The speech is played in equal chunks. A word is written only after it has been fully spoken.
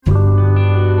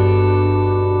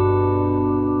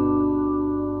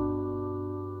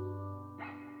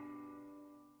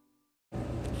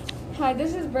Hi,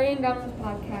 this is Braden Dunham's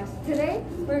podcast. Today,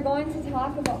 we're going to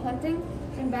talk about hunting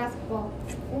and basketball.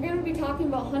 We're going to be talking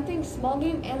about hunting, small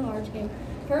game, and large game.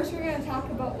 First, we're going to talk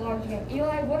about large game.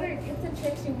 Eli, what are tips and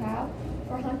tricks you have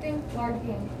for hunting large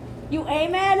game? You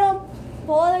aim at them,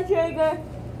 pull the trigger,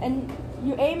 and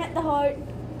you aim at the heart,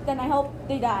 then I hope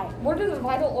they die. What are the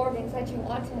vital organs that you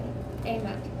want to aim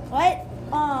at? Right?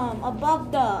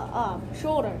 Above the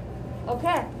shoulder.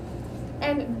 Okay.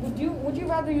 And would you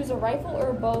rather use a rifle or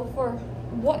a bow for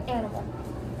what animal?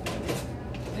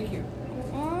 Thank you.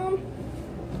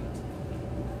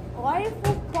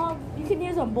 Rifle, you can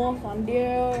use them both on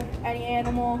deer, any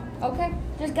animal. Okay.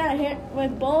 Just gotta hit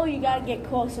with bow. You gotta get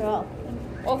closer up.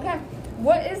 Okay.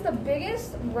 What is the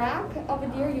biggest rack of a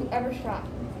deer you ever shot?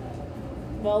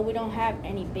 Well, we don't have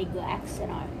any big racks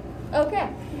in our. Okay.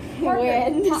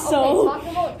 Parker,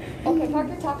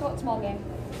 Parker, talk about small game.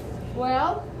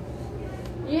 Well,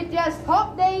 you just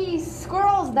hope these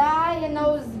squirrels die and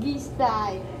those geese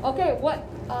die. Okay, what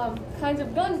kinds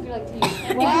of guns do you like to use?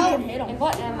 And Well, and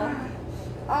what ammo?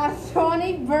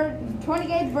 20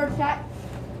 gauge birdshot,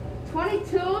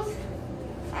 22s,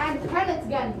 and pellets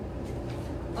gun.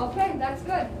 Okay, that's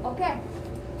good. Okay.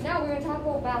 Now we're going to talk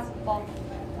about basketball.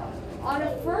 On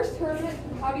our first tournament,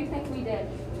 how do you think we did?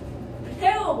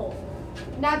 Terrible.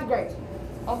 Not great.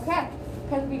 Okay.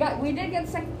 Because we did get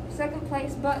second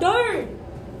place, but... Third.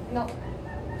 No.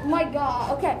 My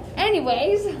God. Okay.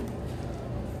 Anyways,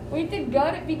 we did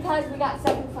good because we got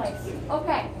second place.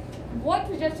 Okay. What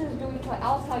positions do we play?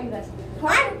 I'll tell you this.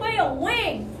 I play a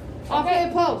wing. I'll play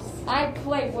a post. I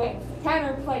play wing.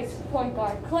 Tanner plays point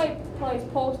guard. Clay plays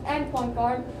post and point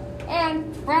guard.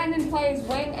 And Brandon plays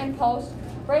wing and post.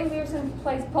 Braden Learson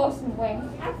plays post and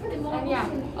wing. And yeah.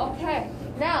 Okay.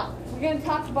 Now, we're going to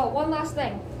talk about one last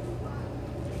thing.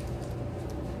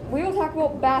 We will talk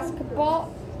about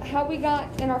basketball, how we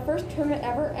got in our first tournament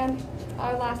ever and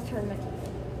our last tournament.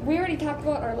 We already talked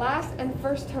about our last and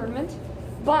first tournament,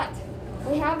 but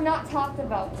we have not talked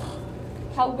about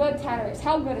how good Tanner is.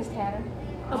 How good is Tanner?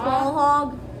 A ball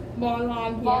hog. Ball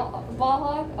hog. Ball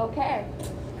hog? Okay.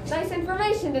 Nice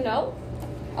information to know.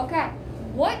 Okay.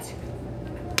 What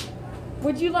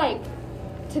would you like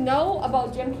to know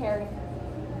about Jim Carrey?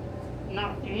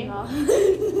 Nothing.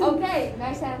 Okay,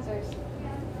 nice answers.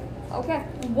 Okay.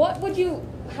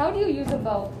 How do you use a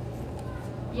bow?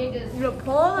 You just You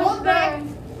pull pull back,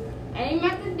 aim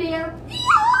at the deer,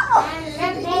 and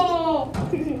let go.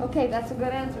 Okay, that's a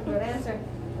good answer. Good answer.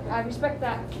 I respect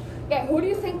that. Okay, who do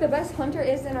you think the best hunter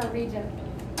is in our region?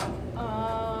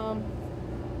 I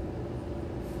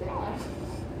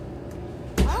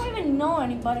don't even know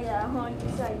anybody that hunts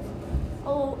besides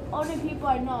other people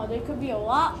I know. There could be a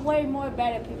lot way more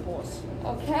better peoples.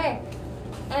 Okay.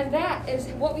 And that is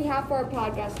what we have for our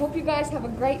podcast. Hope you guys have a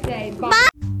great day. Bye.